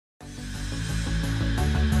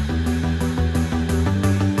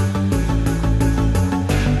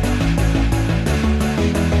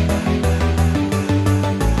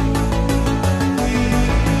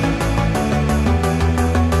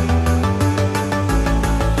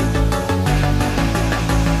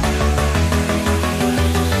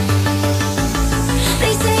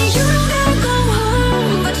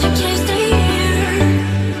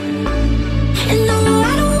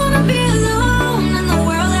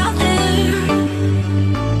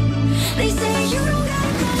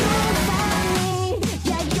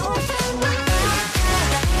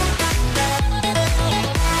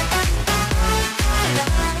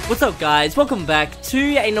What's up guys, welcome back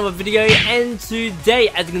to another video, and today,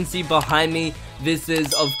 as you can see behind me, this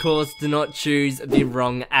is of course do not choose the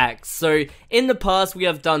wrong axe. So in the past we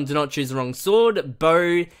have done do not choose the wrong sword,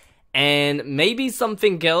 bow, and maybe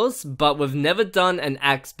something else, but we've never done an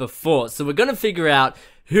axe before. So we're gonna figure out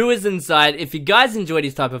who is inside. If you guys enjoy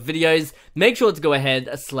these type of videos, make sure to go ahead,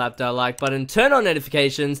 slap that like button, turn on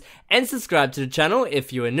notifications, and subscribe to the channel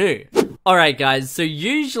if you are new. Alright guys, so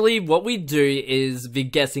usually what we do is the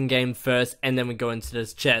guessing game first, and then we go into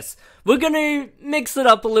this chest. We're gonna mix it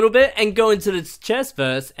up a little bit and go into this chest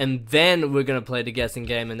first, and then we're gonna play the guessing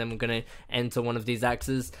game, and then we're gonna enter one of these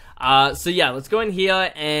axes. So yeah, let's go in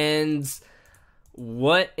here, and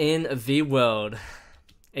what in the world?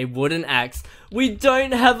 A wooden axe. We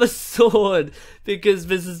don't have a sword because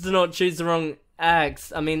this is do not choose the wrong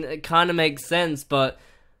axe. I mean, it kind of makes sense, but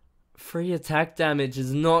free attack damage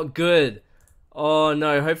is not good. Oh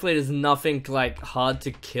no, hopefully there's nothing like hard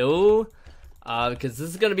to kill, because this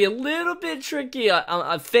is gonna be a little bit tricky,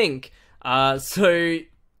 I think. So,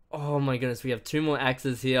 oh my goodness, we have 2 more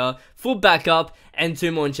axes here, full backup, and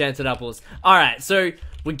 2 more enchanted apples. Alright, so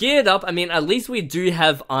we're geared up. I mean, at least we do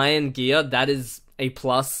have iron gear. That is a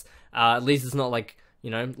plus. At least it's not like,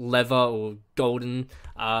 you know, leather or golden.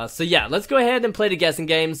 So yeah, let's go ahead and play the guessing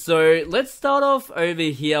game. So let's start off over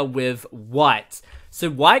here with white. So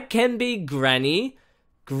white can be granny,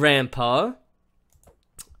 grandpa,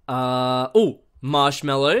 oh,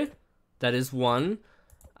 Marshmello. That is one.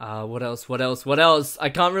 What else? I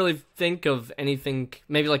can't really think of anything.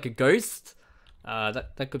 Maybe like a ghost.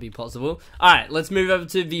 That could be possible. Alright, let's move over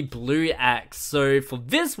to the blue axe. So for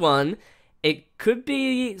this one, it could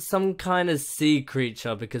be some kind of sea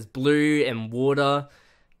creature, because blue and water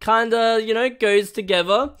kinda, you know, goes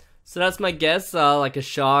together. So that's my guess, like a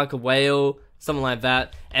shark, a whale, something like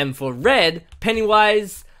that. And for red,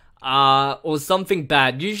 Pennywise, or something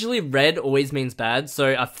bad. Usually red always means bad,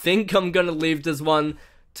 so I think I'm gonna leave this one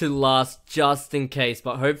to last just in case,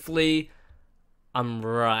 but hopefully I'm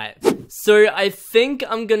right. So I think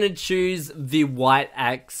I'm gonna choose the white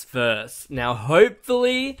axe first. Now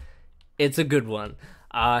hopefully it's a good one.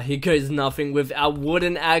 Here goes nothing with our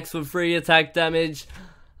wooden axe with free attack damage.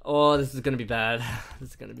 Oh, this is gonna be bad. This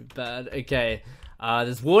is gonna be bad. Okay.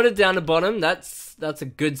 There's water down the bottom. That's a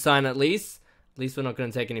good sign at least. At least we're not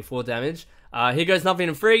gonna take any fall damage. Here goes nothing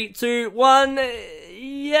in 3, 2, 1.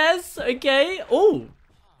 Yes. Okay. Oh.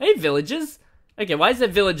 Hey, villagers. Okay, why is there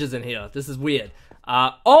villagers in here? This is weird.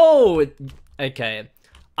 Oh. Okay.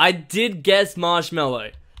 I did guess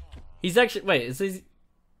Marshmello. He's actually. Wait.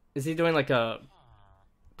 Is he doing like a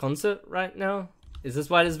concert right now? Is this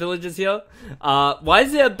why there's villagers here? Why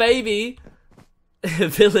is there a baby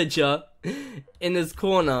villager in this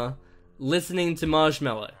corner listening to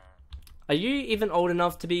Marshmello? Are you even old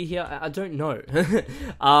enough to be here? I don't know.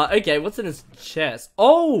 Okay, what's in his chest?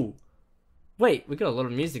 Oh! Wait, we got a lot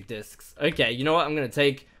of music discs. Okay, you know what? I'm gonna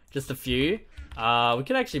take just a few. We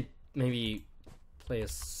could actually maybe play a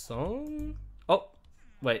song? Oh,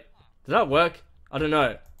 wait. Did that work? I don't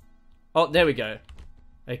know. Oh, there we go.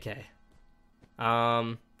 Okay.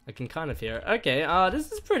 I can kind of hear it. Okay,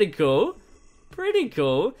 this is pretty cool. Pretty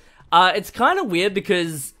cool. It's kind of weird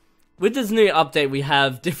because with this new update, we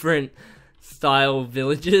have different style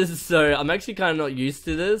villages, so I'm actually kind of not used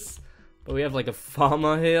to this. But we have like a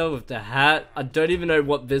farmer here with the hat. I don't even know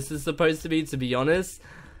what this is supposed to be honest.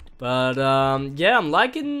 But, yeah, I'm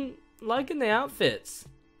liking the outfits.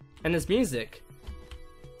 And this music.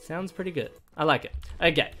 Sounds pretty good. I like it.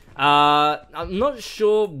 Okay. I'm not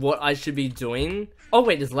sure what I should be doing. Oh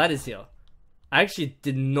wait, there's ladders here. I actually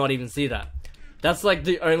did not even see that. That's like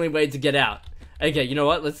the only way to get out. Okay, you know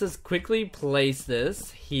what? Let's just quickly place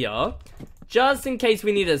this here. Just in case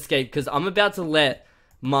we need to escape, because I'm about to let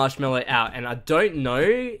Marshmello out. And I don't know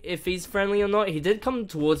if he's friendly or not. He did come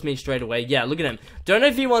towards me straight away. Yeah, look at him. Don't know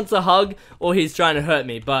if he wants a hug or he's trying to hurt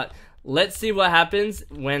me. But let's see what happens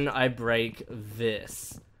when I break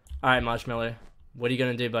this. Alright, Marshmello. What are you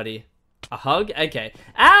gonna do, buddy? A hug? Okay.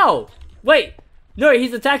 Ow! Wait! No,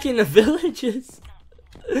 he's attacking the villagers!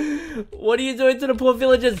 What are you doing to the poor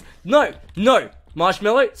villagers? No! No!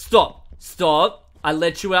 Marshmello, stop! Stop! I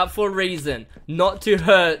let you out for a reason. Not to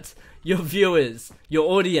hurt your viewers.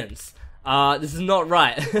 Your audience. This is not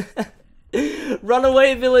right. Run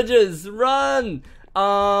away, villagers! Run!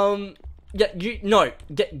 Yeah, no.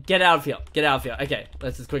 Get out of here. Get out of here. Okay,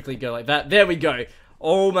 let's just quickly go like that. There we go.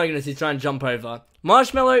 Oh my goodness, he's trying to jump over.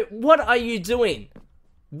 Marshmello, what are you doing?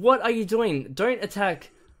 What are you doing? Don't attack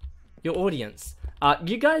your audience.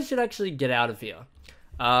 You guys should actually get out of here.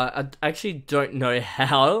 I actually don't know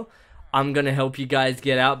how I'm gonna help you guys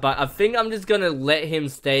get out, but I think I'm just gonna let him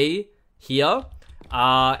stay here.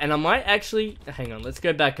 And I might actually, hang on, let's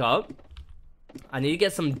go back up. I need to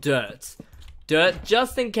get some dirt. Dirt,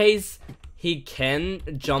 just in case he can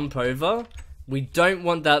jump over. We don't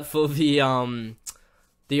want that for the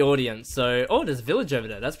audience. So, oh, there's a village over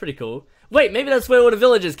there. That's pretty cool. Wait, maybe that's where all the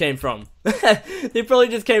villagers came from. They probably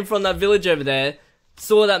just came from that village over there,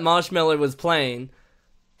 saw that Marshmello was playing,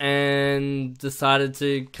 and decided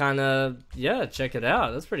to kind of, yeah, check it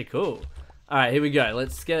out. That's pretty cool. Alright, here we go.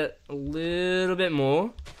 Let's get a little bit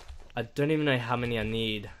more. I don't even know how many I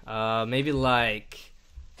need. Maybe like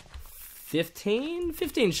 15?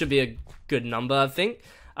 15 should be a good number, I think.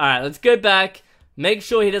 Alright, let's go back. Make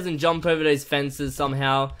sure he doesn't jump over those fences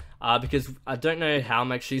somehow. Because I don't know how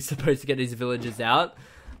I'm actually supposed to get these villagers out.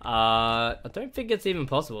 I don't think it's even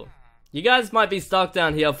possible. You guys might be stuck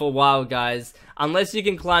down here for a while, guys. Unless you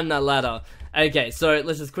can climb that ladder. Okay, so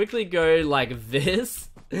let's just quickly go like this.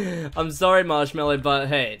 I'm sorry, Marshmello, but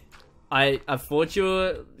hey. I thought you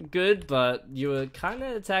were good, but you were kind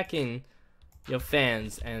of attacking your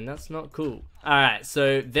fans. And that's not cool. Alright,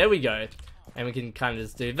 so there we go. And we can kind of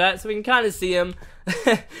just do that, so we can kind of see him.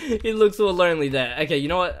 He looks all lonely there. Okay, you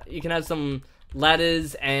know what? You can have some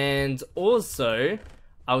ladders, and also,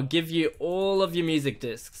 I'll give you all of your music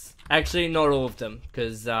discs. Actually, not all of them,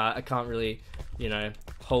 because I can't really, you know,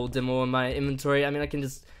 hold them all in my inventory. I mean, I can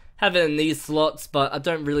just have it in these slots, but I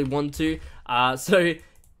don't really want to. So,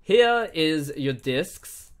 here is your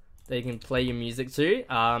discs that you can play your music to.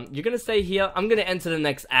 You're going to stay here. I'm going to enter the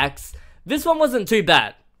next acts. This one wasn't too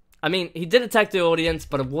bad. I mean, he did attack the audience,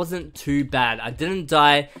 but it wasn't too bad. I didn't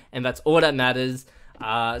die, and that's all that matters.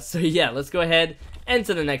 So yeah, let's go ahead,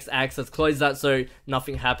 enter the next act. Let's close that so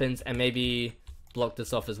nothing happens, and maybe block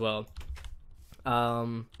this off as well.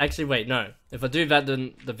 Actually, wait, no. If I do that,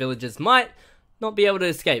 then the villagers might not be able to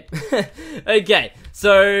escape. Okay,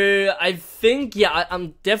 so I think, yeah,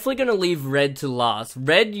 I'm definitely going to leave red to last.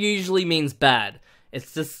 Red usually means bad.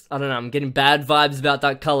 It's just, I don't know, I'm getting bad vibes about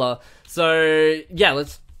that color. So, yeah,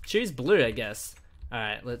 let's choose blue, I guess.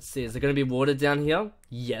 Alright, let's see. Is there going to be water down here?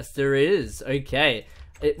 Yes, there is. Okay.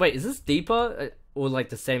 Wait, is this deeper? Or like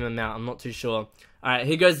the same amount? I'm not too sure. Alright,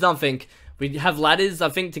 here goes nothing. We have ladders, I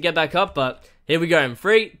think, to get back up, but here we go. In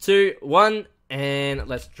 3, 2, 1, and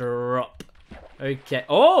let's drop. Okay.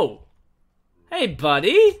 Oh! Hey,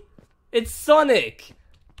 buddy! It's Sonic!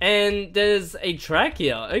 And there's a track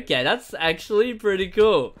here. Okay, that's actually pretty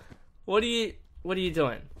cool. What are you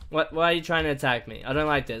doing? Why are you trying to attack me? I don't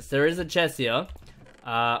like this. There is a chest here.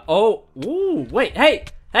 Oh, ooh, wait,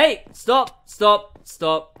 hey, stop.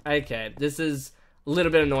 Okay, this is a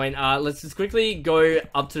little bit annoying. Let's just quickly go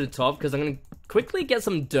up to the top, because I'm gonna quickly get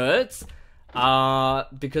some dirt.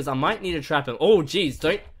 Because I might need to trap him. Oh, jeez,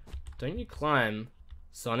 don't you climb,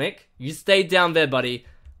 Sonic. You stay down there, buddy.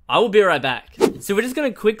 I will be right back. So we're just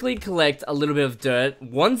gonna quickly collect a little bit of dirt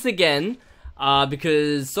once again.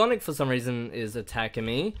 Because Sonic, for some reason, is attacking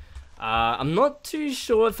me. I'm not too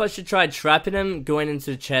sure if I should try trapping him, going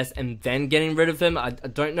into the chest, and then getting rid of him. I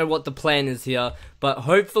don't know what the plan is here, but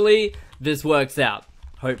hopefully this works out.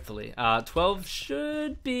 Hopefully. 12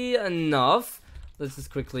 should be enough. Let's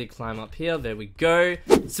just quickly climb up here. There we go.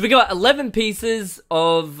 So we got 11 pieces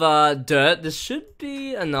of dirt. This should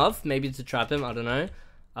be enough, maybe to trap him. I don't know.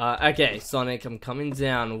 Okay, Sonic, I'm coming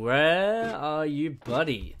down. Where are you,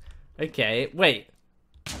 buddy? Okay, wait.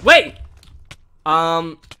 What?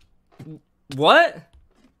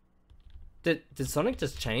 Did Sonic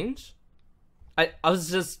just change? I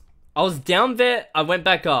was down there, I went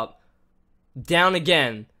back up, down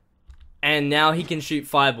again, and now he can shoot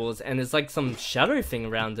fireballs, and there's like some shadow thing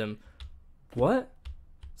around him. What?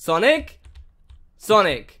 Sonic?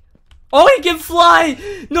 Oh, he can fly!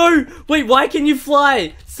 No! Wait, why can you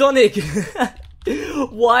fly? Sonic!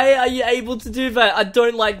 Why are you able to do that? I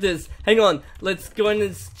don't like this. Hang on. Let's go in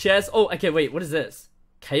his chest. Oh, okay, wait. What is this?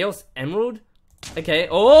 Chaos Emerald? Okay.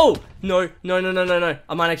 Oh! No.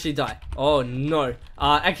 I might actually die. Oh, no.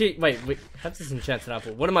 Actually, wait. Have this enchanted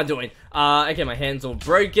apple. What am I doing? Okay, my hand's all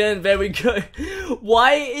broken. There we go.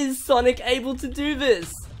 Why is Sonic able to do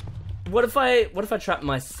this? What if I trap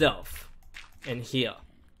myself in here?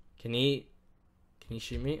 Can he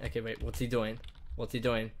shoot me? Okay, wait. What's he doing?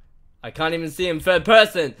 I can't even see him third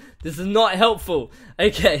person. This is not helpful.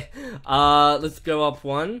 Okay. Let's go up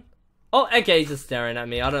one. Oh, okay, he's just staring at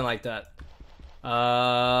me. I don't like that.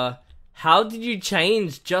 How did you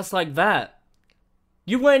change just like that?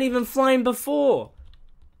 You weren't even flying before.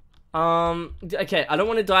 Okay, I don't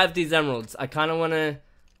want to die of these emeralds. I kind of want to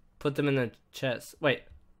put them in the chest. Wait.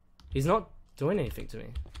 He's not doing anything to me.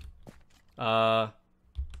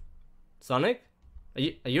 Sonic? Are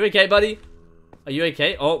you okay, buddy? Are you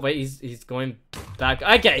okay? Oh, wait, he's going back.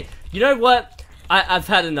 Okay, you know what? I've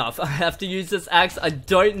had enough. I have to use this axe. I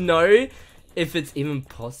don't know if it's even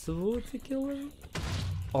possible to kill him.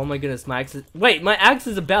 Oh my goodness, my axe is... Wait, my axe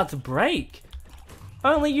is about to break.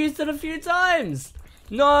 I only used it a few times.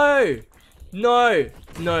 No. No.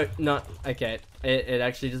 No. No. Okay. It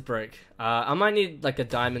actually just broke. I might need like a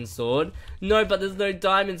diamond sword. No, but there's no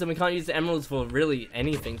diamonds and we can't use the emeralds for really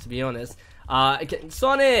anything, to be honest. Okay.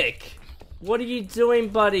 Sonic! What are you doing,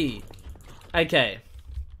 buddy? Okay.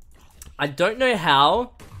 I don't know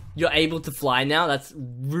how you're able to fly now. That's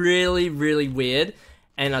really, really weird.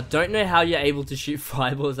 And I don't know how you're able to shoot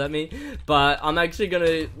fireballs at me. But I'm actually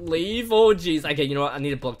gonna leave. Oh, jeez. Okay, you know what? I need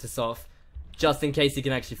to block this off. Just in case he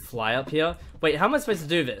can actually fly up here. Wait, how am I supposed to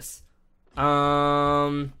do this?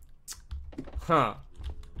 Huh.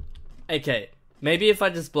 Okay. Maybe if I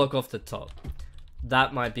just block off the top.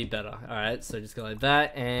 That might be better. Alright, so just go like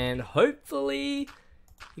that. And hopefully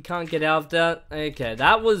you can't get out of that. Okay,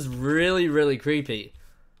 that was really, really creepy.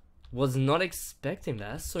 Was not expecting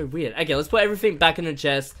that. That's so weird. Okay, let's put everything back in the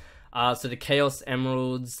chest. So the Chaos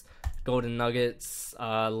Emeralds, Golden Nuggets,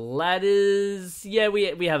 ladders. Yeah,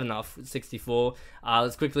 we have enough. 64.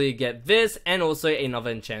 Let's quickly get this and also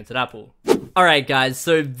another enchanted apple. Alright guys,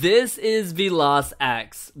 so this is the last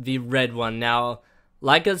axe, the red one. Now,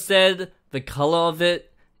 like I said, the color of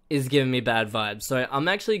it is giving me bad vibes. So I'm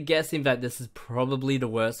actually guessing that this is probably the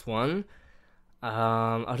worst one.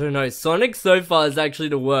 I don't know. Sonic so far is actually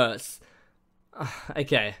the worst.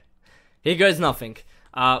 Okay. Here goes nothing.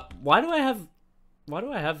 Why do I have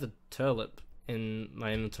the tulip in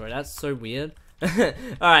my inventory? That's so weird.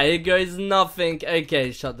 Alright, here goes nothing.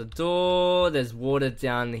 Okay, shut the door. There's water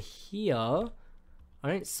down here. I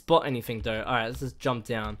don't spot anything though. Alright, let's just jump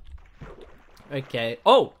down. Okay.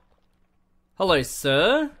 Oh! Hello,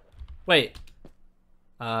 sir. Wait.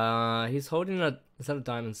 He's holding a... Is that a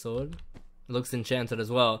diamond sword? It looks enchanted as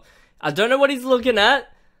well. I don't know what he's looking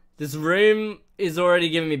at. This room is already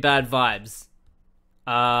giving me bad vibes.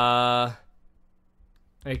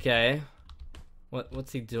 Okay.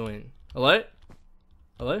 What's he doing? Hello?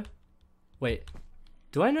 Hello? Wait.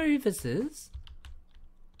 Do I know who this is?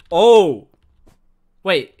 Oh!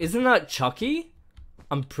 Wait, isn't that Chucky?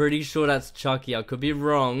 I'm pretty sure that's Chucky. I could be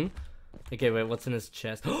wrong. Okay, wait, what's in his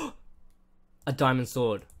chest? A diamond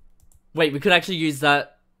sword. Wait, we could actually use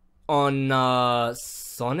that on,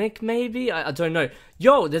 Sonic, maybe? I don't know.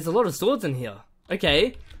 Yo, there's a lot of swords in here.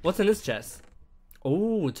 Okay, what's in this chest?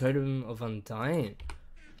 Oh, Totem of Undying.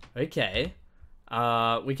 Okay.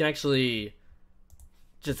 We can actually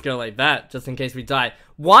just go like that, just in case we die.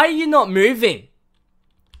 Why are you not moving?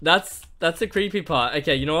 That's the creepy part.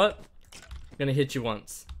 Okay, you know what? I'm gonna hit you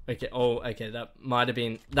once. Okay, oh, okay, that might have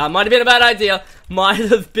been a bad idea. Might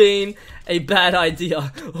have been a bad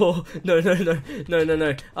idea. Oh, no.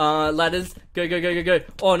 Ladders, go.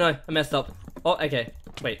 Oh, no, I messed up. Oh, okay,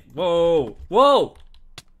 wait, whoa.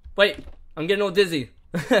 Wait, I'm getting all dizzy.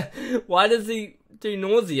 Why does he do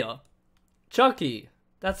nausea? Chucky,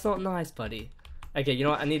 that's not nice, buddy. Okay, you know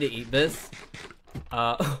what, I need to eat this.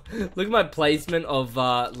 Look at my placement of,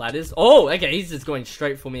 ladders. Oh, okay, he's just going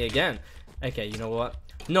straight for me again. Okay, you know what?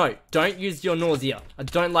 No, don't use your nausea. I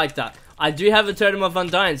don't like that. I do have a Totem of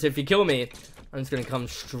Undying, so if you kill me, I'm just gonna come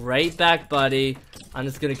straight back, buddy. I'm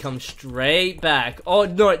just gonna come straight back. Oh,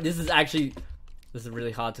 no, this is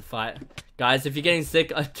really hard to fight. Guys, if you're getting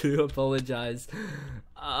sick, I do apologize.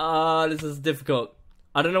 This is difficult.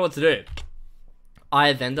 I don't know what to do. Eye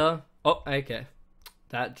of Ender. Oh, okay.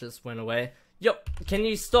 That just went away. Yo, can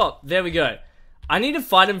you stop? There we go. I need to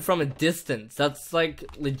fight him from a distance. That's like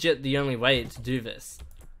legit the only way to do this.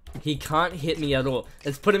 He can't hit me at all.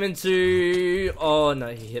 Let's put him into... Oh no,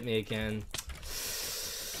 he hit me again.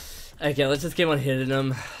 Okay, let's just keep on hitting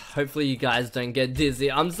him. Hopefully you guys don't get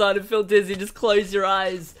dizzy. I'm starting to feel dizzy. Just close your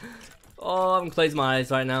eyes. Oh, I'm closing my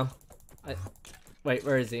eyes right now. Wait,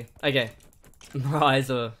 where is he? Okay. My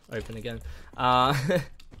eyes are open again.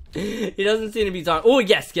 He doesn't seem to be done. Oh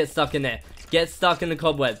yes, get stuck in there. Get stuck in the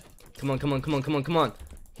cobweb. Come on.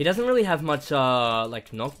 He doesn't really have much,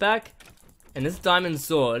 like, knockback. And this diamond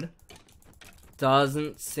sword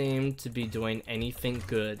doesn't seem to be doing anything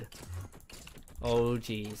good. Oh,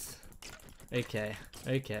 jeez. Okay.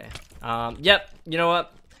 Yep, you know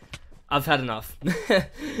what? I've had enough.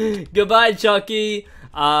 Goodbye, Chucky.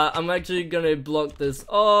 I'm actually gonna block this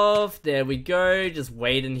off. There we go. Just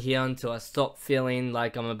wait in here until I stop feeling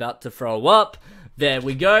like I'm about to throw up. There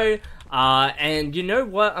we go. And you know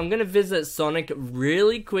what? I'm gonna visit Sonic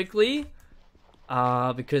really quickly.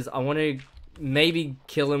 Because I want to maybe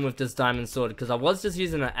kill him with this diamond sword. Because I was just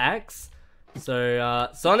using an axe. So,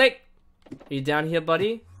 Sonic, are you down here,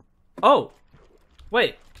 buddy? Oh,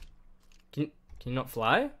 wait. Can you not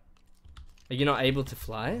fly? Are you not able to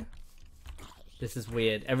fly? This is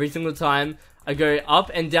weird. Every single time I go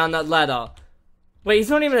up and down that ladder. Wait, he's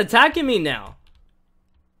not even attacking me now.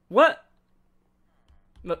 What?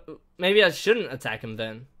 Maybe I shouldn't attack him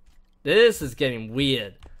then. This is getting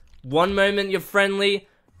weird. One moment you're friendly,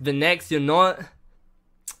 the next you're not.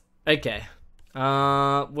 Okay.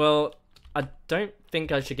 Well, I don't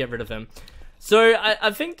think I should get rid of him. So,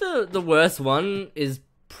 I think the worst one is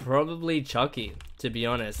probably Chucky, to be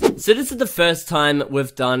honest. So this is the first time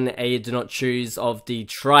we've done a do not choose of the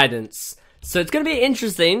tridents. So it's going to be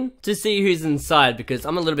interesting to see who's inside because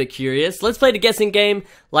I'm a little bit curious. Let's play the guessing game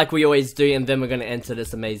like we always do and then we're going to enter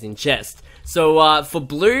this amazing chest. So for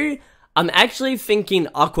blue, I'm actually thinking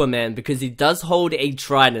Aquaman because he does hold a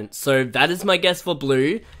trident. So that is my guess for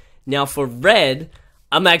blue. Now for red,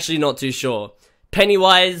 I'm actually not too sure.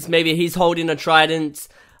 Pennywise, maybe he's holding a trident.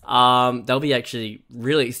 That would be actually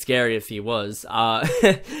really scary if he was.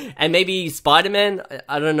 And maybe Spider-Man,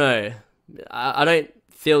 I don't know. I don't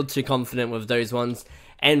feel too confident with those ones.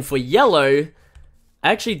 And for yellow,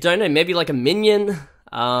 I actually don't know. Maybe like a minion,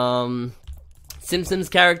 Simpsons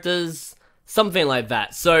characters, something like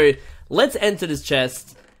that. So let's enter this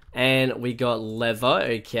chest. And we got leather,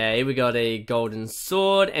 okay. We got a golden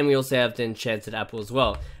sword, and we also have the enchanted apple as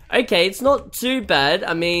well. Okay, it's not too bad.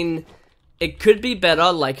 I mean, it could be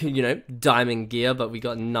better, like, you know, diamond gear, but we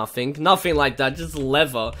got nothing. Nothing like that, just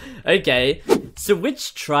leather. Okay, so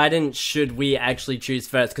which trident should we actually choose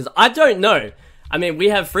first? Because I don't know. I mean, we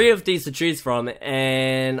have 3 of these to choose from,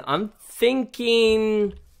 and I'm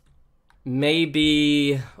thinking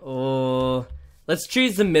maybe, or let's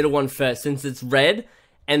choose the middle one first, since it's red,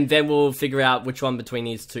 and then we'll figure out which one between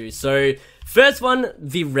these two. So, first one,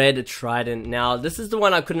 the red trident. Now, this is the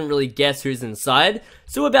one I couldn't really guess who's inside.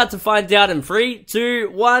 So, we're about to find out in 3,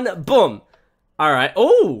 2, 1, boom. Alright,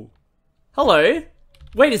 oh! Hello.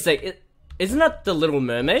 Wait a sec, isn't that the Little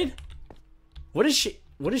Mermaid? What is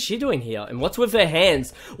she doing here? And what's with her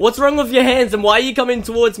hands? What's wrong with your hands? And why are you coming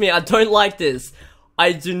towards me? I don't like this.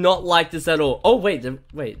 I do not like this at all. Oh, wait,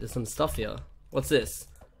 there's some stuff here. What's this?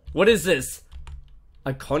 What is this?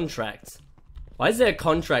 A contract. Why is there a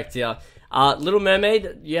contract here? Little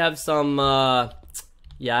Mermaid, you have some,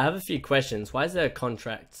 yeah, I have a few questions. Why is there a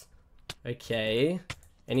contract? Okay.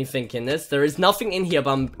 Anything in this? There is nothing in here,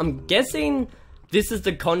 but I'm guessing this is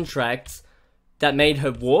the contract that made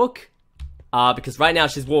her walk. Because right now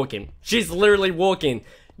she's walking. She's literally walking.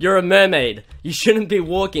 You're a mermaid. You shouldn't be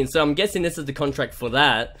walking. So I'm guessing this is the contract for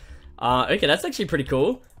that. Okay, that's actually pretty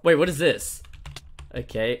cool. Wait, what is this?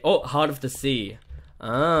 Okay. Oh, Heart of the Sea.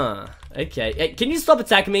 Okay. Hey, can you stop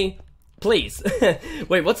attacking me? Please.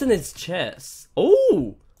 Wait, what's in his chest?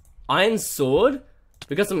 Oh! Iron sword?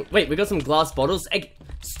 We got some glass bottles. Hey,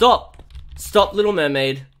 stop! Stop, Little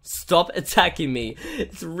Mermaid. Stop attacking me.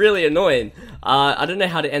 It's really annoying. I don't know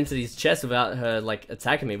how to enter these chests without her, like,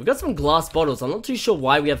 attacking me. We got some glass bottles. I'm not too sure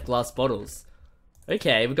why we have glass bottles.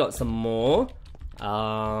 Okay, we got some more. We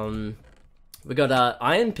got a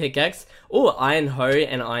iron pickaxe. Oh, iron hoe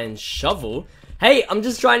and iron shovel. Hey, I'm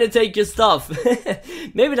just trying to take your stuff.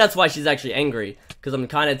 Maybe that's why she's actually angry. Because I'm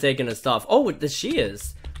kind of taking her stuff. Oh, the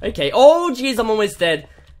shears. Okay. Oh, jeez, I'm almost dead.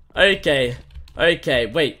 Okay. Okay,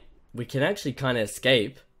 wait. We can actually kind of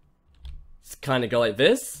escape. Let's kind of go like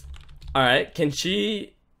this. Alright, can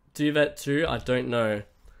she do that too? I don't know.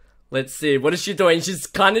 Let's see. What is she doing? She's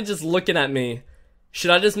kind of just looking at me. Should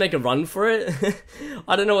I just make a run for it?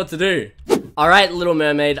 I don't know what to do. Alright, Little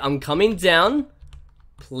Mermaid, I'm coming down.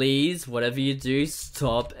 Please, whatever you do,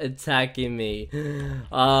 stop attacking me.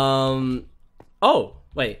 Oh,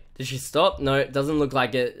 wait, did she stop? No, it doesn't look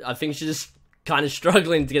like it. I think she's just kind of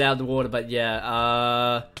struggling to get out of the water, but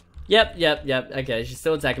yeah, yep, okay, she's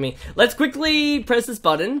still attacking me. Let's quickly press this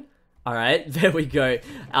button. Alright, there we go.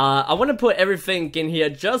 I want to put everything in here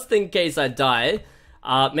just in case I die.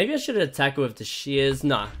 Maybe I should attack her with the shears.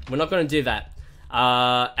 Nah, we're not going to do that.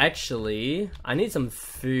 Actually, I need some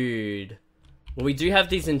food. Well, we do have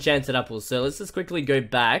these enchanted apples, so let's just quickly go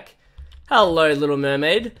back. Hello, Little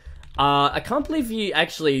Mermaid. I can't believe you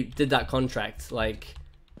actually did that contract. Like,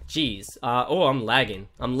 jeez. Oh, I'm lagging.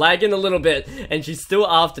 I'm lagging a little bit, and she's still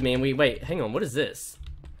after me, and wait, hang on, what is this?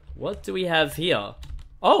 What do we have here?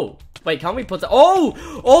 Oh, wait, can't we put the- Oh,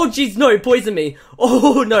 jeez, no, poison me.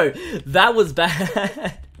 Oh, no, that was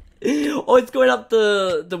bad. Oh, it's going up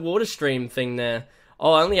the water stream thing there.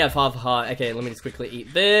 Oh, I only have half a heart. Okay, let me just quickly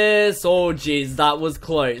eat this. Oh, jeez, that was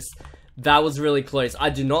close. That was really close. I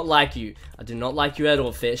do not like you. I do not like you at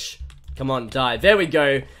all, fish. Come on, die. There we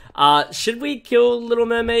go. Should we kill Little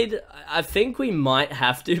Mermaid? I think we might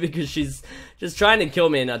have to because she's just trying to kill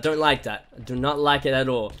me and I don't like that. I do not like it at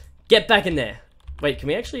all. Get back in there. Wait, can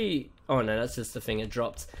we actually... Oh no, that's just the thing it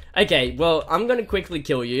dropped. Okay, well, I'm gonna quickly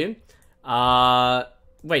kill you.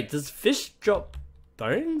 Wait, does fish drop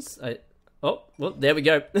bones? Oh, well, there we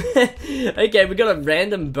go. Okay, we got a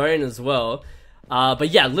random bone as well. But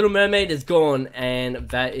yeah, Little Mermaid is gone, and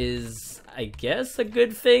that is, I guess, a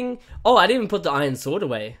good thing. Oh, I didn't even put the iron sword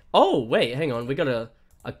away. Oh, wait, hang on. We got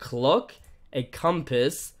a clock, a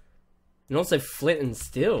compass, and also flint and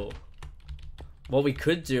steel. What we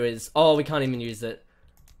could do is... Oh, we can't even use it.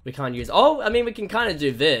 We can't use... Oh, I mean, we can kind of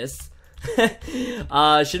do this.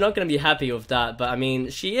 She's not going to be happy with that, but I mean,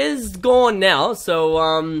 she is gone now,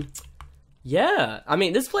 so, yeah. I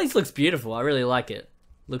mean, this place looks beautiful. I really like it.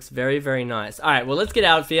 Looks very, very nice. Alright, well, let's get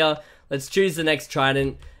out of here. Let's choose the next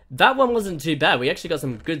trident. That one wasn't too bad. We actually got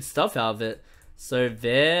some good stuff out of it. So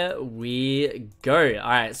there we go.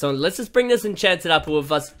 Alright, so let's just bring this enchanted apple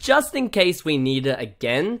with us just in case we need it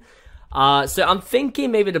again. So I'm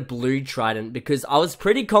thinking maybe the blue trident because I was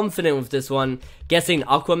pretty confident with this one. Guessing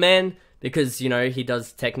Aquaman because, you know, he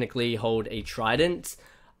does technically hold a trident.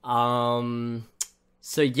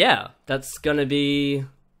 So yeah, that's gonna be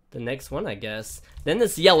the next one, I guess. Then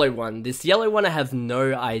this yellow one. This yellow one I have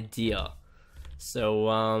no idea.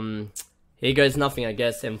 So, here goes nothing, I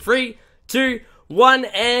guess. And 3, 2, 1,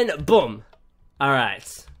 and boom!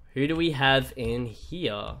 Alright. Who do we have in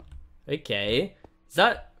here? Okay.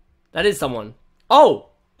 That is someone. Oh!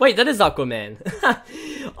 Wait, that is Aquaman.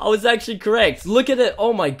 I was actually correct. Look at it.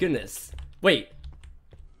 Oh my goodness. Wait.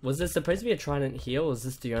 Was there supposed to be a trident here, or is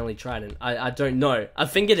this the only trident? I don't know. I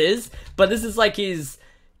think it is. But this is like his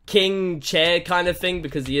king chair kind of thing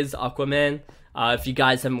because he is Aquaman. If you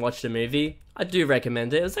guys haven't watched the movie, I do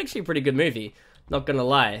recommend it. It was actually a pretty good movie, not gonna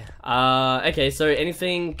lie. Okay, so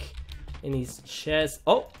anything in his chest?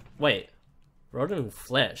 Oh, wait, rotten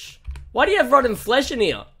flesh. Why do you have rotten flesh in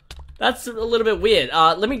here? That's a little bit weird.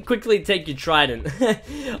 Let me quickly take your trident.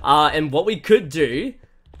 And what we could do,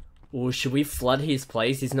 or should we flood his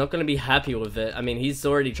place? He's not going to be happy with it. I mean, he's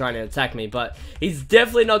already trying to attack me, but he's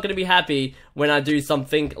definitely not going to be happy when I do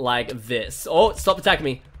something like this. Oh, stop attacking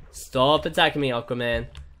me. Stop attacking me, Aquaman.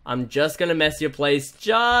 I'm just going to mess your place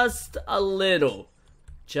just a little.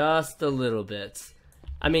 Just a little bit.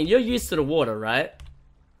 I mean, you're used to the water, right?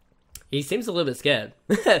 He seems a little bit scared.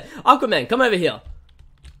 Aquaman, come over here.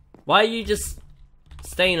 Why are you just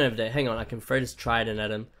staying over there? Hang on, I can throw this trident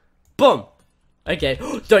at him. Boom! Okay,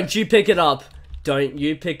 don't you pick it up. Don't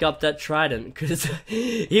you pick up that trident, because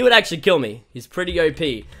he would actually kill me. He's pretty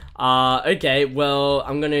OP. Okay, well,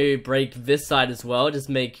 I'm gonna break this side as well. Just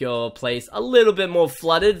make your place a little bit more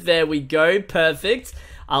flooded. There we go, perfect.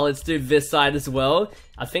 Let's do this side as well.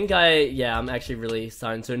 I think I'm actually really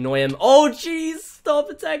starting to annoy him. Oh, jeez, stop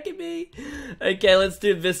attacking me. Okay, let's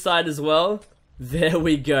do this side as well. There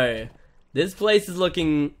we go. This place is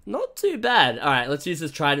looking not too bad. Alright, let's use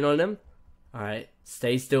this trident on him. Alright,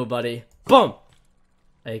 stay still, buddy. Boom!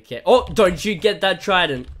 Okay. Oh, don't you get that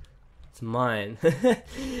trident. It's mine.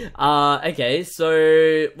 Okay,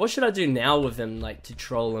 so what should I do now with him, like, to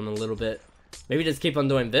troll him a little bit? Maybe just keep on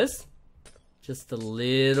doing this? Just a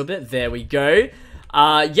little bit. There we go.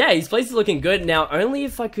 Yeah, his place is looking good. Now, only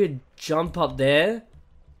if I could jump up there,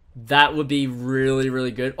 that would be really,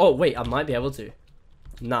 really good. Oh, wait, I might be able to.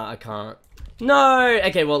 Nah, I can't. No!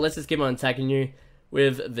 Okay, well, let's just keep on attacking you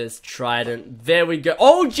with this trident. There we go.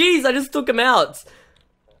 Oh, jeez, I just took him out.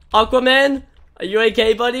 Aquaman, are you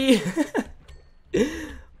okay, buddy?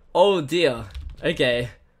 Oh, dear. Okay.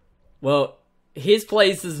 Well, his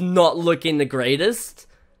place is not looking the greatest.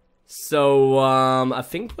 So, I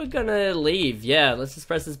think we're gonna leave. Yeah, let's just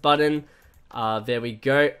press this button. There we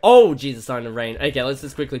go. Oh, jeez, it's starting to rain. Okay, let's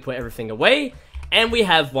just quickly put everything away. And we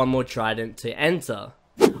have one more trident to enter.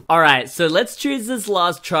 Alright, so let's choose this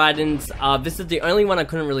last trident. This is the only one I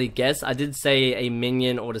couldn't really guess. I did say a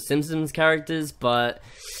Minion or the Simpsons characters, but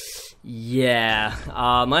yeah,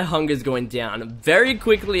 my hunger's going down very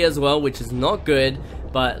quickly as well, which is not good.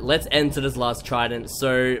 But let's enter this last trident.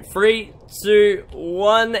 So 3, 2,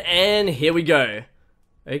 1, and here we go.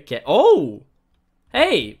 Okay. Oh,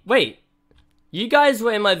 hey, wait. You guys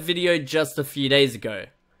were in my video just a few days ago.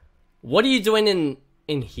 What are you doing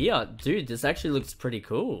in here? Dude, this actually looks pretty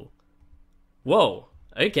cool. Whoa,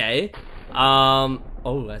 okay.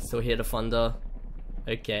 Oh, I still hear the thunder.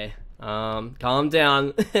 Okay, calm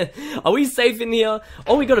down. Are we safe in here?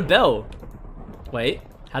 Oh, we got a bell. Wait,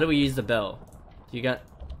 how do we use the bell? Can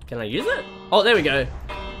I use it? Oh, there we go.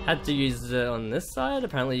 Had to use it on this side.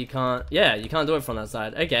 Apparently you can't. Yeah, you can't do it from that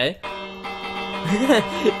side. Okay.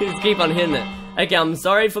 Just keep on hitting it. Okay, I'm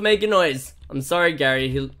sorry for making noise. I'm sorry, Gary.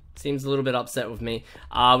 He seems a little bit upset with me.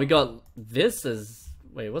 We got this as...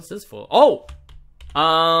 Wait, what's this for? Oh!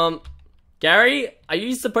 Gary, are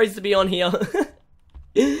you supposed to be on here?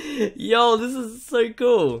 Yo, this is so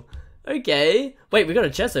cool. Okay. Wait, we got a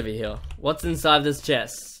chest over here. What's inside this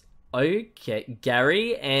chest? Okay,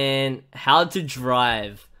 Gary and how to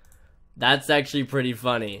drive. That's actually pretty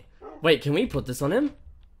funny. Wait, can we put this on him?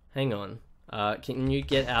 Hang on. Can you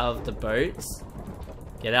get out of the boat?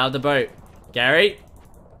 Get out of the boat. Gary?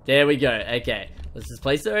 There we go. Okay. Let's just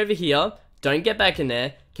place it over here. Don't get back in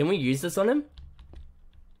there. Can we use this on him?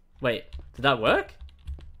 Wait, did that work?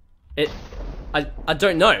 I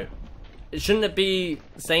don't know. Shouldn't it be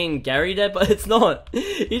saying Gary there? But it's not.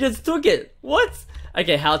 He just took it. What?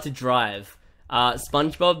 Okay, how to drive.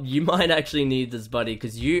 Spongebob, you might actually need this, buddy,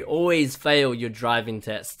 because you always fail your driving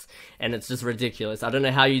tests, and it's just ridiculous. I don't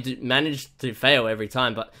know how you manage to fail every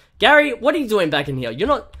time, but Gary, what are you doing back in here? You're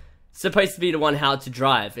not supposed to be the one how to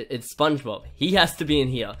drive. It's Spongebob. He has to be in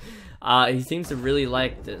here. He seems to really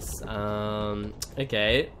like this.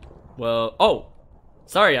 Okay. Well, oh,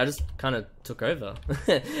 sorry, I just kind of took over.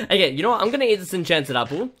 Okay, you know what? I'm gonna eat this enchanted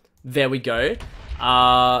apple. There we go.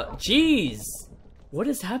 Jeez. What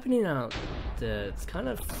is happening out there? It's kind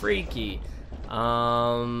of freaky.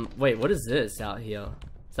 Wait, what is this out here?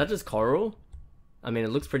 Is that just coral? I mean, it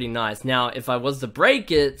looks pretty nice. Now, if I was to break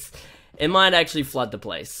it, it might actually flood the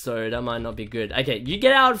place, so that might not be good. Okay, you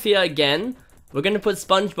get out of here again. We're gonna put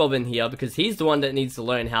Spongebob in here because he's the one that needs to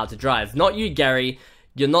learn how to drive. Not you, Gary.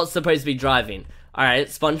 You're not supposed to be driving. Alright,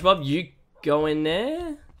 Spongebob, you go in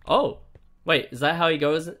there. Oh, wait, is that how he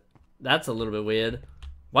goes? That's a little bit weird.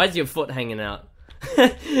 Why is your foot hanging out?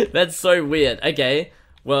 That's so weird. Okay,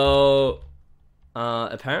 well,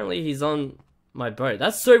 apparently he's on my boat.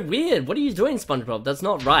 That's so weird. What are you doing, Spongebob? That's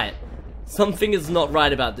not right. Something is not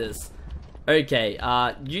right about this. Okay,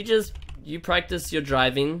 you practice your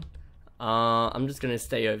driving. I'm just gonna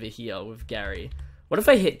stay over here with Gary. What if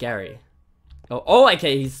I hit Gary? Oh,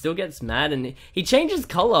 okay, he still gets mad and he changes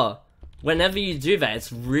color whenever you do that. It's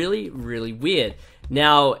really, really weird.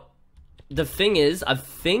 Now, the thing is, I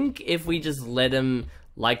think if we just let him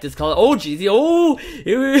like this color. Oh, jeez. Oh,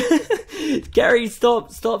 Gary,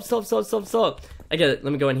 stop. Okay, let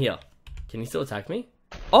me go in here. Can he still attack me?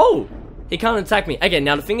 Oh, he can't attack me. Okay,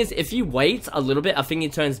 now the thing is, if you wait a little bit, I think he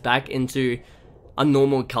turns back into a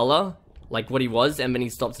normal color, like what he was, and then he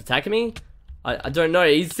stops attacking me. I don't know.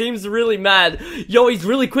 He seems really mad. Yo, he's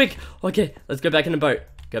really quick. Okay, let's go back in the boat.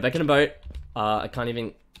 Go back in the boat. I can't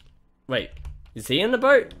even... Wait, is he in the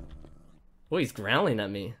boat? Oh, he's growling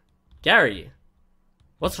at me. Gary,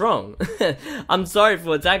 what's wrong? I'm sorry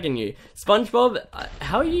for attacking you. Spongebob,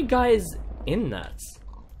 how are you guys in that?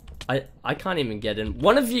 I can't even get in.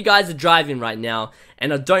 One of you guys are driving right now,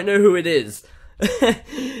 and I don't know who it is.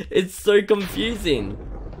 It's so confusing.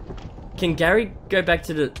 Can Gary go back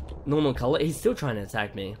to the normal color? He's still trying to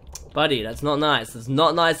attack me. Buddy, that's not nice. That's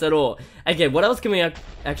not nice at all. Okay, what else can we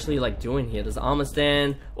actually, like, do in here? There's armor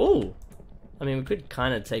stand. Oh, I mean, we could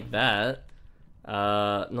kind of take that.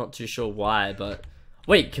 Not too sure why, but...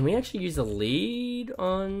 Wait, can we actually use a lead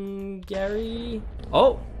on Gary?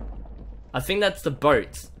 Oh, I think that's the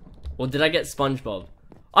boat. Or did I get Spongebob?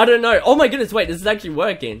 I don't know. Oh my goodness, wait, this is actually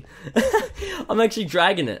working. I'm actually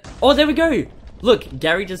dragging it. Oh, there we go. Look,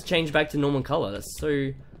 Gary just changed back to normal color. That's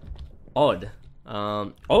so odd.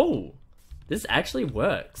 Oh, this actually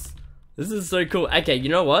works. This is so cool. Okay, you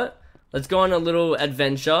know what? Let's go on a little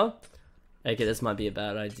adventure. Okay, this might be a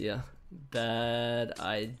bad idea. Bad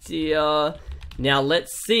idea. Now,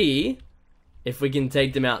 let's see if we can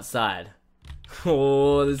take them outside.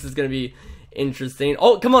 Oh, this is gonna be interesting.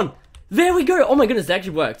 Oh, come on. There we go. Oh my goodness, it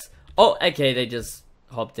actually works. Oh, okay, they just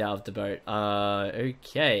hopped out of the boat.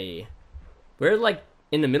 Okay. We're like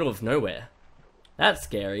in the middle of nowhere. That's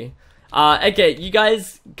scary. Okay, you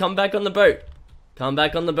guys come back on the boat. Come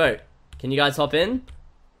back on the boat. Can you guys hop in?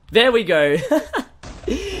 There we go.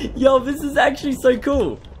 Yo, this is actually so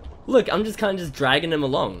cool. Look, I'm just kind of just dragging him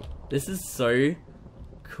along. This is so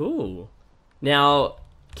cool. Now,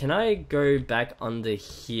 can I go back under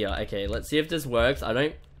here? Okay, let's see if this works. I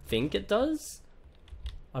don't think it does.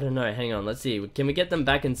 I don't know. Hang on. Let's see. Can we get them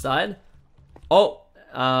back inside? Oh,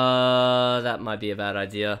 that might be a bad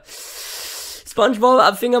idea. SpongeBob,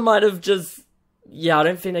 I think I might have just... Yeah, I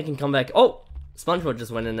don't think they can come back. Oh, SpongeBob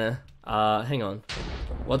just went in there. Hang on.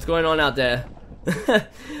 What's going on out there?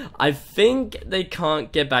 I think they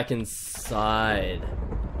can't get back inside.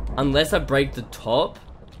 Unless I break the top.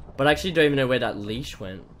 But I actually don't even know where that leash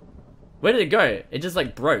went. Where did it go? It just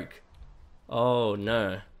like broke. Oh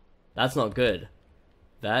no. That's not good.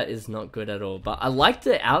 That is not good at all. But I like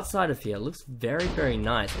the outside of here. It looks very, very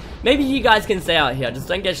nice. Maybe you guys can stay out here. Just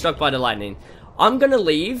don't get struck by the lightning. I'm gonna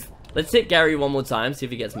leave. Let's hit Gary one more time. See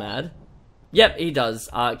if he gets mad. Yep, he does.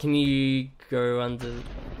 Can you go under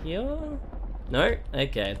here? No?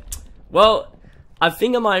 Okay. Well, I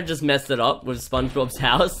think I might have just messed it up with SpongeBob's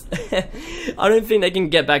house. I don't think they can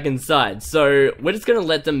get back inside. So, we're just gonna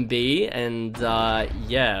let them be, and,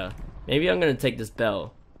 yeah. Maybe I'm gonna take this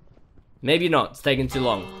bell. Maybe not. It's taking too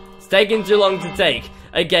long. It's taking too long to take.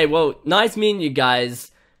 Okay, well, nice meeting you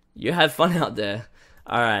guys. You have fun out there.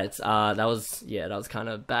 Alright, that was kind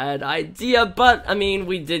of a bad idea, but, I mean,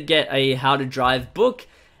 we did get a how to drive book,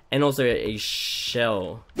 and also a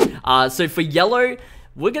shell. So for yellow,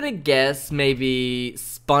 we're gonna guess maybe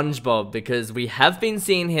SpongeBob, because we have been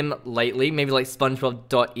seeing him lately, maybe like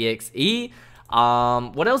SpongeBob.exe.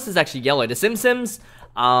 What else is actually yellow? The Simpsons,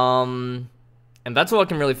 and that's all I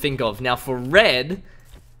can really think of. Now for red,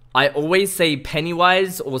 I always say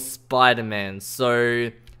Pennywise or Spider-Man,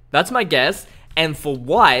 so that's my guess. And for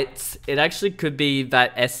white, it actually could be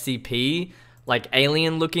that SCP, like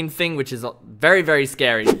alien looking thing, which is very, very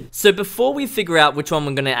scary. So before we figure out which one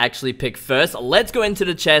we're gonna actually pick first, let's go into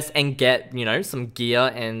the chest and get, you know, some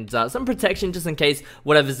gear and some protection just in case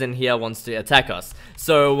whatever's in here wants to attack us.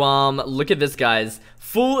 So, look at this, guys.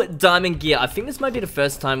 Full diamond gear. I think this might be the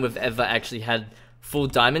first time we've ever actually had full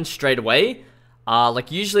diamond straight away.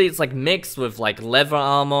 Like usually it's like mixed with like leather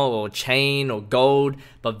armor or chain or gold,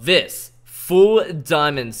 but this, full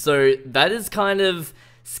diamond. So that is kind of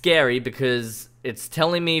scary because it's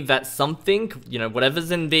telling me that something, you know,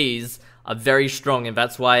 whatever's in these are very strong, and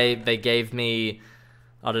that's why they gave me,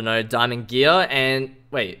 I don't know, diamond gear. And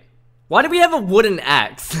wait, why do we have a wooden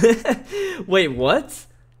axe? Wait, what?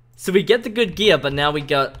 So we get the good gear, but now we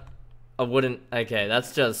got a wooden, okay,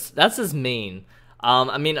 that's just mean.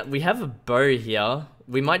 I mean, we have a bow here.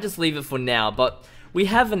 We might just leave it for now, but we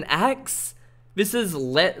have an axe. This is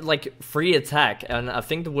like free attack, and I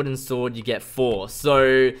think the wooden sword you get 4,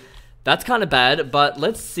 so that's kind of bad. But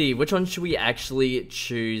let's see, which one should we actually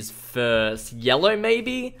choose first? Yellow,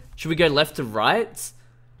 maybe? Should we go left to right?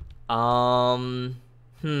 You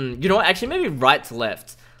know what? Actually, maybe right to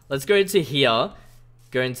left. Let's go to here,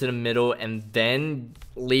 go into the middle, and then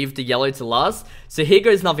leave the yellow to last. So here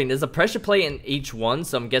goes nothing. There's a pressure plate in each one,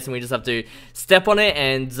 so I'm guessing we just have to step on it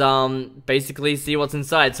and basically see what's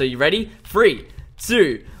inside. So you ready? 3,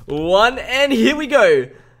 2, 1, and here we go.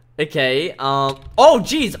 Okay, oh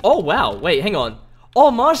geez, oh wow, wait, hang on.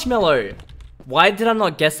 Oh, Marshmello. Why did I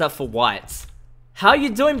not guess that for white? How you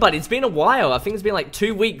doing, buddy? It's been a while. I think it's been like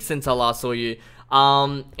 2 weeks since I last saw you.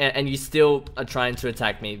 And you still are trying to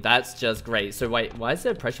attack me. That's just great. So wait, why is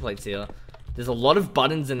there pressure plates here? There's a lot of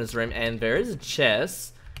buttons in this room, and there is a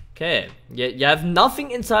chest. Okay, you have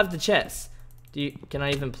nothing inside the chest. Can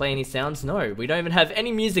I even play any sounds? No, we don't even have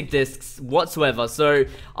any music discs whatsoever. So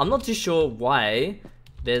I'm not too sure why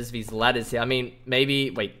there's these ladders here. I mean,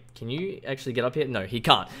 maybe, wait, can you actually get up here? No, he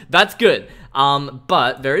can't. That's good.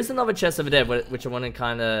 But there is another chest over there, which I want to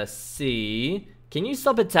kind of see. Can you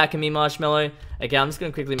stop attacking me, Marshmello? Okay, I'm just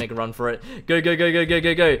going to quickly make a run for it. Go, go, go, go, go,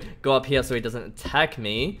 go, go. Go up here so he doesn't attack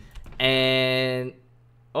me. And...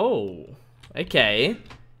 oh, okay.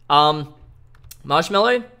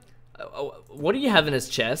 Marshmello? What do you have in his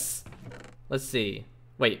chest? Let's see.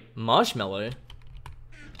 Wait, Marshmello?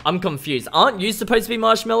 I'm confused. Aren't you supposed to be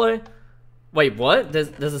Marshmello? Wait, what? There's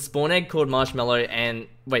a spawn egg called Marshmello, and...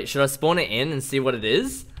 wait, should I spawn it in and see what it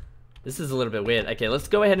is? This is a little bit weird. Okay, let's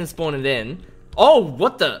go ahead and spawn it in. Oh,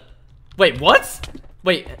 what the... wait, what?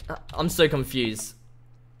 Wait, I'm so confused.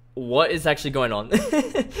 What is actually going on?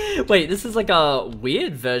 Wait, this is like a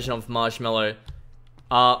weird version of Marshmello.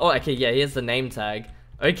 Oh, okay, yeah, here's the name tag.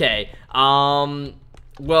 Okay,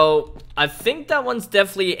 well, I think that one's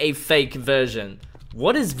definitely a fake version.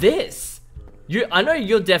 What is this? I know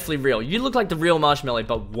you're definitely real. You look like the real Marshmello,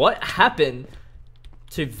 but what happened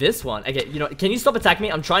to this one? Okay, you know, can you stop attacking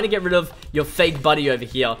me? I'm trying to get rid of your fake buddy over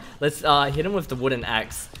here. Let's hit him with the wooden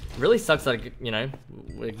axe. It really sucks that, you know,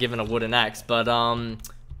 we're given a wooden axe, but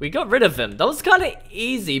we got rid of him. That was kind of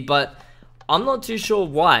easy, but I'm not too sure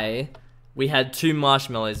why we had 2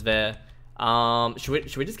 Marshmellos there.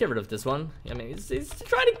 Should we just get rid of this one? I mean, he's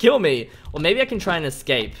trying to kill me. Or maybe I can try and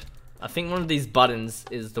escape. I think one of these buttons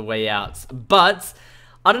is the way out. But,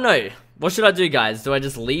 I don't know. What should I do, guys? Do I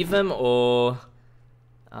just leave him, or...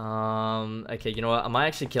 okay, you know what? I might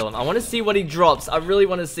actually kill him. I want to see what he drops. I really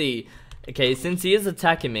want to see. Okay, since he is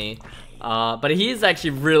attacking me, but he is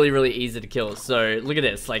actually really, really easy to kill. So, look at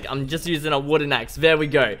this. Like, I'm just using a wooden axe. There we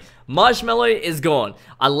go. Marshmello is gone.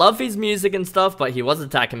 I love his music and stuff, but he was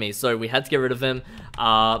attacking me, so we had to get rid of him.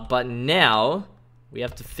 But now, we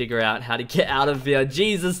have to figure out how to get out of here.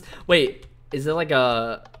 Jesus. Wait, is there like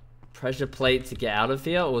a pressure plate to get out of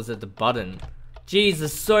here, or is it the button?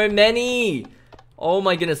 Jesus, so many! Oh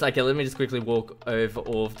my goodness. Okay, let me just quickly walk over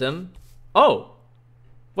all of them. Oh.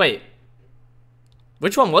 Wait.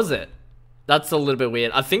 Which one was it? That's a little bit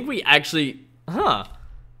weird. I think we actually... Huh.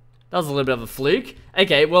 That was a little bit of a fluke.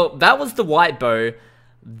 Okay, well, that was the white bow.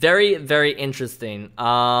 Very, very interesting.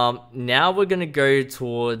 Now we're gonna go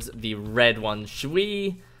towards the red one. Should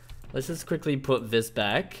we... Let's just quickly put this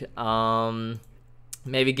back.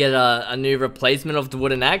 Maybe get a new replacement of the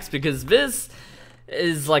wooden axe, because this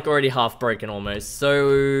is like already half broken almost.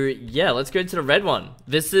 So yeah, let's go to the red one.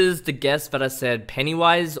 This is the guess that I said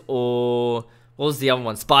Pennywise, or what was the other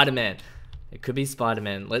one? Spider-Man. It could be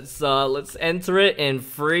Spider-Man. Let's enter it in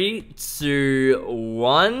 3, 2,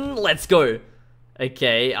 1. Let's go.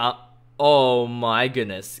 Okay. Oh my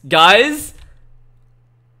goodness, guys.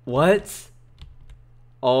 What?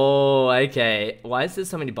 Oh, okay. Why is there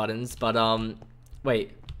so many buttons? But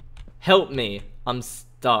wait. Help me. I'm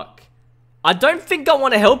stuck. I don't think I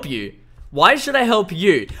want to help you. Why should I help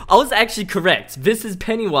you? I was actually correct. This is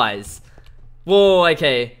Pennywise. Whoa,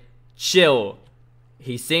 okay. Chill.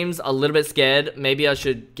 He seems a little bit scared. Maybe I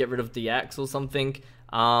should get rid of the axe or something.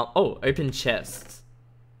 Oh, open chest.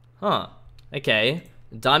 Huh. Okay.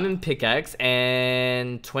 Diamond pickaxe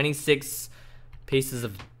and 26 pieces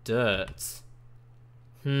of dirt.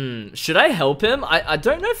 Should I help him? I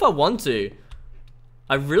don't know if I want to.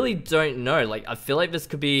 I really don't know. Like, I feel like this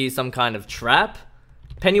could be some kind of trap.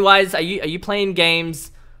 Pennywise, are you playing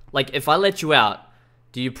games? Like, if I let you out,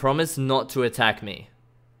 do you promise not to attack me?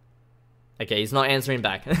 Okay, he's not answering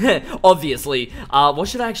back. Obviously. What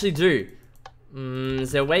should I actually do?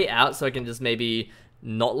 Is there a way out so I can just maybe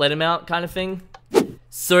not let him out kind of thing?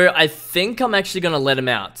 So, I think I'm actually gonna let him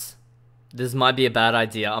out. This might be a bad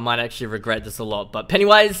idea. I might actually regret this a lot. But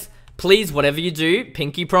Pennywise, please, whatever you do,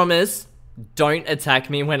 pinky promise, don't attack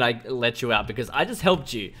me when I let you out, because I just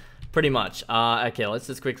helped you, pretty much. Okay, let's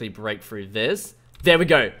just quickly break through this. There we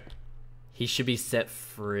go. He should be set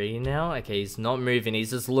free now. Okay, he's not moving.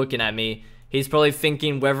 He's just looking at me. He's probably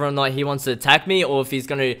thinking whether or not he wants to attack me or if he's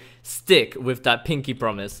going to stick with that pinky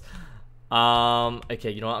promise.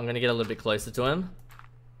 Okay, you know what? I'm going to get a little bit closer to him.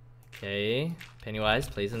 Okay, Pennywise,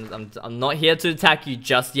 please. I'm not here to attack you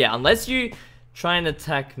just yet. Unless you try and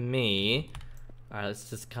attack me. Alright, let's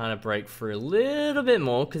just kind of break through a little bit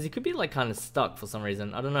more, because he could be like kind of stuck for some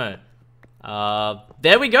reason. I don't know.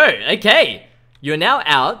 There we go. Okay, you're now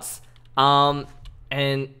out.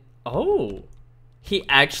 And oh, he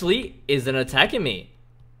actually isn't attacking me.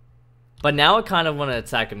 But now I kind of want to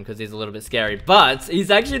attack him because he's a little bit scary. But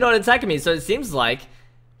he's actually not attacking me, so it seems like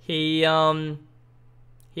he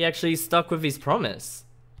actually stuck with his promise.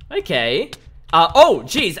 Okay. Oh,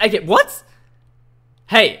 jeez. Okay, what?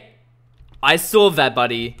 Hey, I saw that,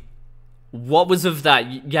 buddy. What was of that?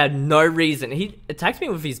 You had no reason. He attacked me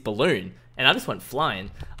with his balloon, and I just went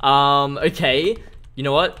flying. Okay. You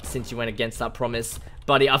know what? Since you went against that promise,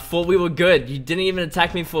 buddy, I thought we were good. You didn't even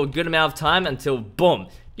attack me for a good amount of time until, boom,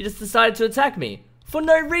 you just decided to attack me for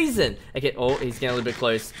no reason. Okay, oh, he's getting a little bit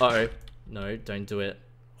close. Uh-oh. No, don't do it.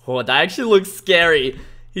 Oh, that actually looks scary.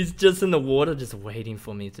 He's just in the water, just waiting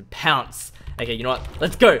for me to pounce. Okay, you know what?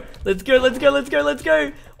 Let's go. Let's go, let's go, let's go, let's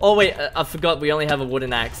go. Oh, wait, I forgot we only have a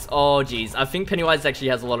wooden axe. Oh, jeez. I think Pennywise actually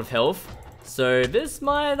has a lot of health. So this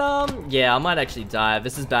might, yeah, I might actually die.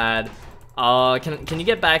 This is bad. Can you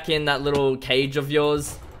get back in that little cage of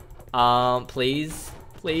yours? Please?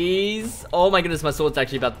 Please? Oh my goodness, my sword's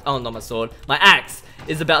actually about... Oh, not my sword. My axe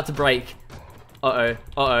is about to break. Uh-oh.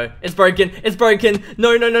 Uh-oh. It's broken. It's broken.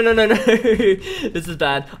 No, no, no, no, no, no. This is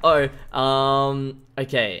bad. Uh-oh.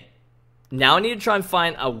 Okay. Now I need to try and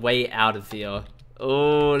find a way out of here.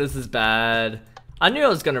 Oh, this is bad. I knew I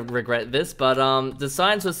was going to regret this, but the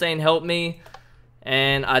signs were saying help me,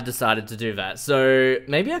 and I decided to do that. So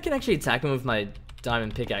maybe I can actually attack him with my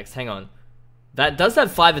diamond pickaxe. Hang on. That does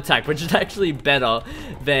have 5 attack, which is actually better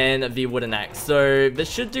than the wooden axe. So this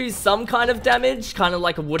should do some kind of damage, kind of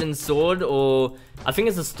like a wooden sword, or I think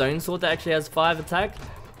it's a stone sword that actually has 5 attack.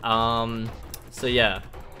 So yeah.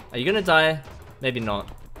 Are you gonna die? Maybe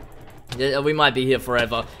not. Yeah, we might be here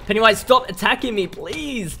forever. Pennywise, stop attacking me,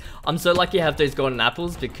 please! I'm so lucky I have those golden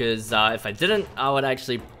apples, because if I didn't, I would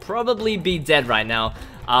actually probably be dead right now.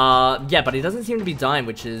 Yeah, but he doesn't seem to be dying,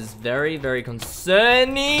 which is very, very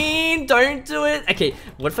concerning. Don't do it. Okay,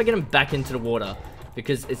 what if I get him back into the water?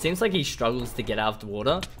 Because it seems like he struggles to get out of the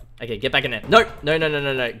water. Okay, get back in there. No, no, no, no,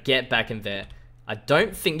 no, no. Get back in there. I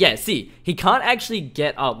don't think... Yeah, see, he can't actually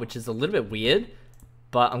get up, which is a little bit weird.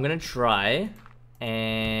 But I'm gonna try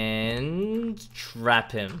and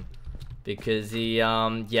trap him. Because he,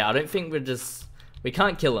 yeah, I don't think we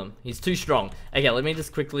can't kill him. He's too strong. Okay, let me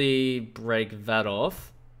just quickly break that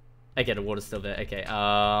off. Okay, the water's still there. Okay,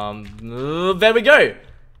 there we go.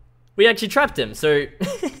 We actually trapped him. So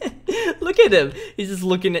look at him. He's just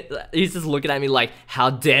looking at me like, how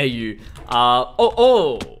dare you?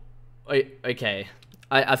 Okay.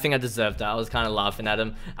 I think I deserved that. I was kind of laughing at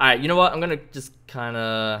him. All right, you know what? I'm gonna just kind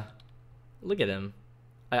of look at him.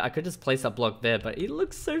 I could just place that block there, but he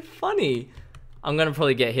looks so funny. I'm gonna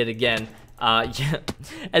probably get hit again. Yeah.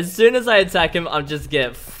 As soon as I attack him, I'll just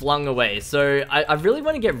get flung away. So I really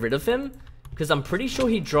want to get rid of him, because I'm pretty sure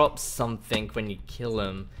he drops something when you kill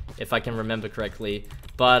him, if I can remember correctly.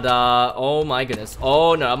 But oh my goodness.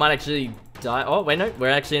 Oh no, I might actually die. Oh wait, no, we're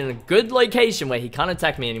actually in a good location where he can't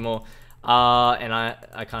attack me anymore. And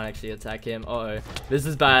I can't actually attack him. Uh-oh, this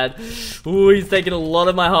is bad. Ooh, he's taking a lot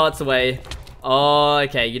of my hearts away. Oh,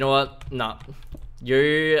 okay, you know what? No.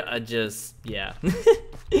 You are just, yeah.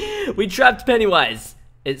 We trapped Pennywise.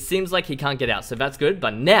 It seems like he can't get out, so that's good.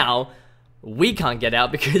 But now, we can't get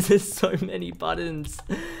out because there's so many buttons.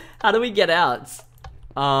 How do we get out?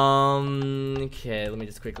 Okay, let me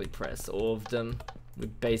just quickly press all of them. We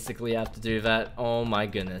basically have to do that. Oh my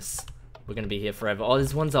goodness. We're gonna be here forever. Oh,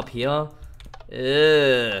 there's one's up here.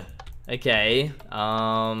 Ugh. Okay.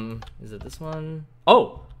 Is it this one?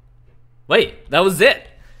 Oh! Wait, that was it!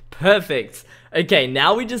 Perfect. Okay,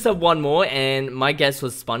 now we just have one more, and my guess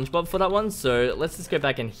was Spongebob for that one, so let's just go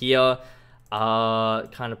back in here.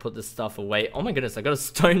 Kind of put this stuff away. Oh my goodness, I got a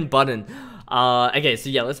stone button. Okay, so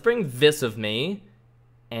yeah, let's bring this with me,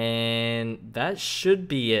 and that should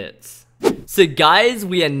be it. So guys,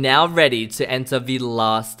 we are now ready to enter the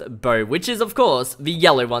last bow, which is of course the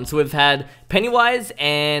yellow one. So we've had Pennywise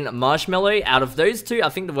and Marshmello. Out of those two, I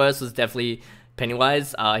think the worst was definitely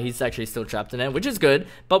Pennywise. He's actually still trapped in it, which is good,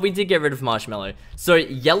 but we did get rid of Marshmello. So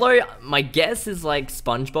yellow, my guess is like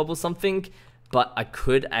Spongebob or something, but I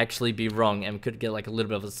could actually be wrong and could get like a little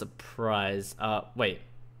bit of a surprise. Wait,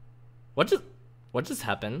 what just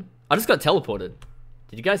happened? I just got teleported.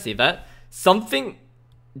 Did you guys see that? Something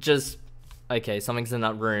just, okay, something's in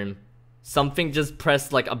that room. Something just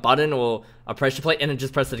pressed like a button or a pressure plate and it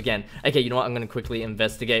just pressed it again. Okay, you know what? I'm gonna quickly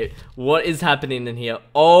investigate what is happening in here.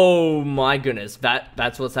 Oh my goodness,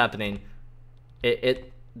 that's what's happening.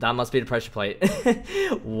 That must be the pressure plate.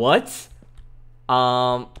 What?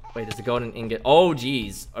 Wait, there's a golden ingot. Oh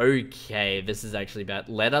geez. Okay, this is actually bad.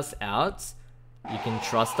 Let us out. You can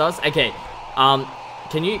trust us. Okay.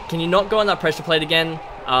 Can you not go on that pressure plate again?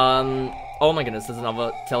 Oh my goodness, there's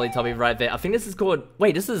another Teletubby right there. I think this is called,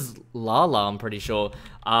 wait, this is Lala, I'm pretty sure.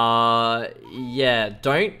 Yeah,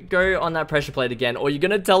 don't go on that pressure plate again, or you're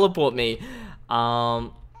gonna teleport me.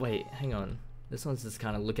 Wait, hang on. This one's just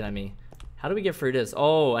kind of looking at me. How do we get through this?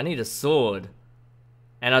 Oh, I need a sword.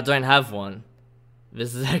 And I don't have one.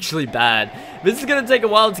 This is actually bad. This is gonna take a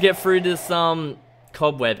while to get through this,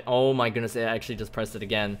 cobweb. Oh my goodness, it actually just pressed it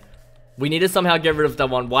again. We need to somehow get rid of that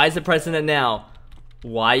one. Why is it pressing it now?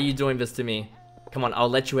 Why are you doing this to me? Come on, I'll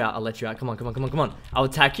let you out. I'll let you out. Come on. I'll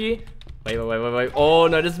attack you. Wait. Oh,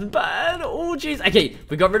 no, this is bad. Oh, jeez. Okay,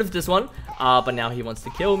 we got rid of this one. But now he wants to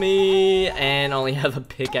kill me. And I only have a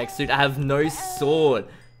pickaxe suit. I have no sword.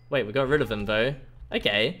 Wait, we got rid of him, though.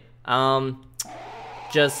 Okay.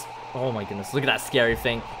 Just, oh my goodness. Look at that scary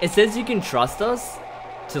thing. It says you can trust us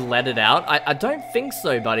to let it out. I don't think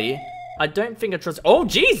so, buddy. I don't think I trust. Oh,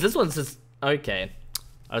 jeez. This one's just, okay.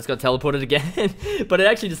 I just got teleported again, but it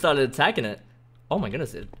actually just started attacking it. Oh my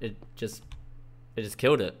goodness, it just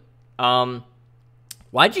killed it.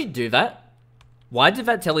 Why'd you do that? Why did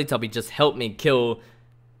that Teletubby just help me kill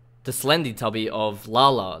the Slendytubby of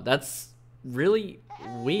Lala? That's really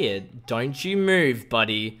weird. Don't you move,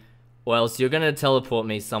 buddy, or else you're gonna teleport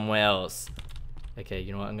me somewhere else. Okay,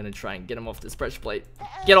 you know what? I'm gonna try and get him off this pressure plate.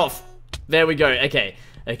 Get off! There we go. Okay.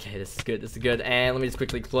 Okay, this is good. And let me just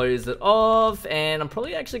quickly close it off. And I'm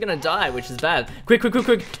probably actually gonna die, which is bad. Quick.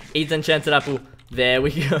 Eat the enchanted apple. There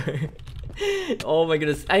we go. Oh my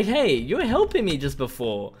goodness. Hey, you were helping me just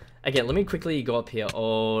before. Okay, let me quickly go up here.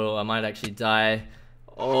 Oh, I might actually die.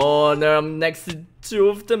 Oh no, I'm next to two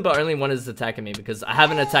of them, but only one is attacking me because I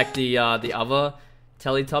haven't attacked the other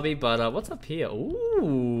Teletubby. But what's up here?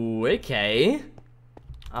 Ooh, okay.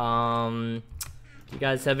 Do you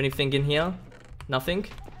guys have anything in here? Nothing?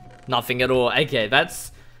 Nothing at all. Okay, that's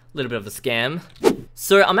a little bit of a scam.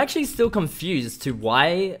 So I'm actually still confused to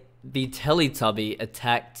why the Teletubby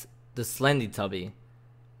attacked the Slendytubby.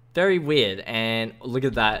 Very weird. And look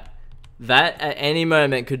at that. That at any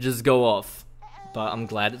moment could just go off. But I'm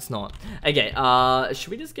glad it's not. Okay,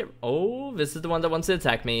 should we just get... Oh, this is the one that wants to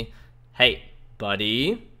attack me. Hey,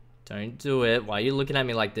 buddy. Don't do it. Why are you looking at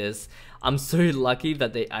me like this? I'm so lucky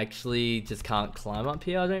that they actually just can't climb up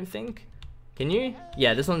here, I don't think. Can you?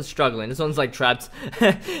 Yeah, this one's struggling. This one's like trapped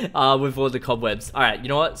with all the cobwebs. Alright, you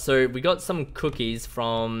know what? So we got some cookies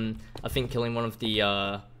from, I think, killing one of the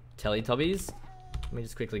Teletubbies. Let me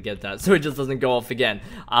just quickly get that so it just doesn't go off again.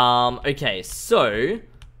 Okay, so...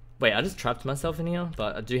 Wait, I just trapped myself in here,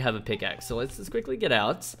 but I do have a pickaxe. So let's just quickly get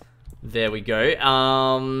out. There we go.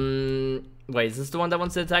 Wait, is this the one that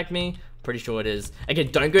wants to attack me? Pretty sure it is. Okay,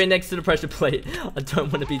 don't go next to the pressure plate. I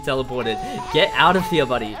don't want to be teleported. Get out of here,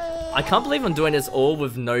 buddy. I can't believe I'm doing this all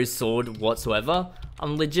with no sword whatsoever.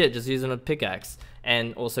 I'm legit just using a pickaxe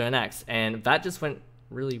and also an axe. And that just went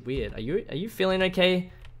really weird. Are you feeling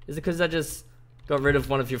okay? Is it because I just got rid of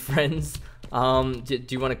one of your friends? Do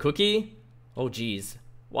you want a cookie? Oh, geez.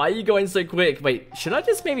 Why are you going so quick? Wait, should I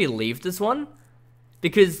just maybe leave this one?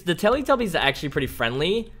 Because the Teletubbies are actually pretty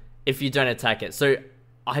friendly if you don't attack it. So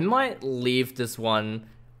I might leave this one.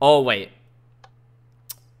 Oh, wait.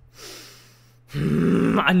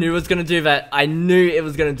 I knew it was gonna do that. I knew it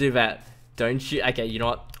was gonna do that. Don't you? Okay, you know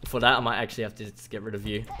what? For that, I might actually have to just get rid of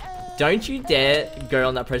you. Don't you dare go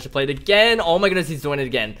on that pressure plate again. Oh my goodness, he's doing it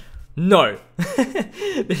again. No.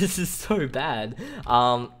 This is so bad.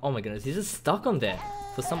 Oh my goodness, he's just stuck on there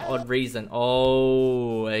for some odd reason.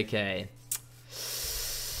 Oh, okay.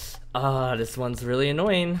 This one's really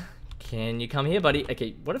annoying. Can you come here, buddy?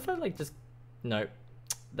 Okay, what if I like just... No.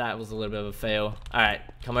 That was a little bit of a fail. Alright,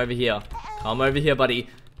 come over here. Come over here, buddy.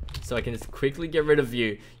 So I can just quickly get rid of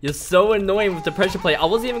you. You're so annoying with the pressure plate. I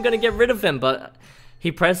wasn't even going to get rid of him, but he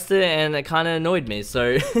pressed it and it kind of annoyed me.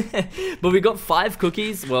 So, but we got 5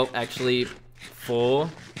 cookies. Well, actually, 4,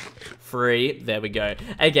 3. There we go.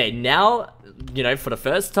 Okay, now, you know, for the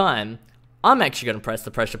first time, I'm actually going to press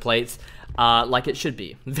the pressure plates like it should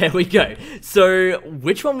be. There we go. So,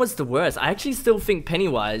 which one was the worst? I actually still think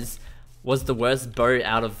Pennywise was the worst bow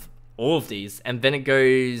out of all of these. And then it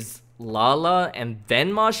goes Lala and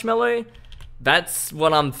then Marshmello. That's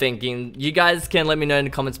what I'm thinking. You guys can let me know in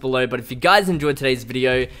the comments below. But if you guys enjoyed today's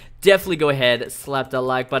video, definitely go ahead, slap that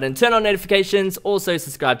like button, turn on notifications, also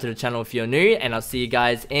subscribe to the channel if you're new. And I'll see you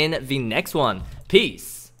guys in the next one.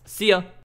 Peace. See ya.